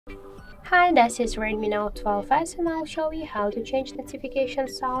Hi, this is Redmi Note 12S and I'll show you how to change notification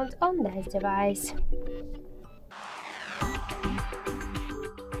sound on this device.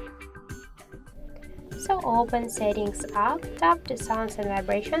 So open Settings app, tap the Sounds and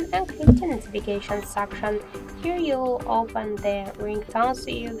Vibration and click the Notifications section. Here you'll open the ringtones,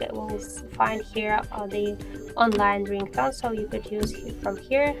 so you will find here the online ringtones, so you could use from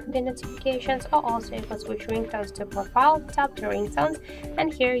here the notifications, or also you could switch ringtones to profile, tap the ringtones,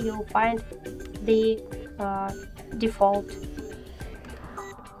 and here you'll find the default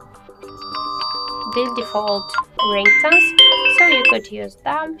ringtones, so you could use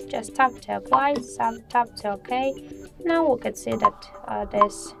them. Just tap to apply, tap to OK. Now we could see that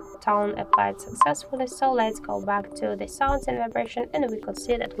this tone applied successfully. So let's go back to the sounds and vibration, and we could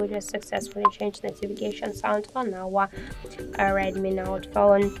see that we just successfully changed notification sound on our Redmi Note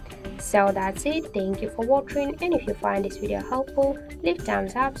phone. So that's it. Thank you for watching, and if you find this video helpful, leave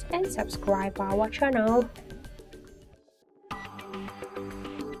thumbs up and subscribe our channel.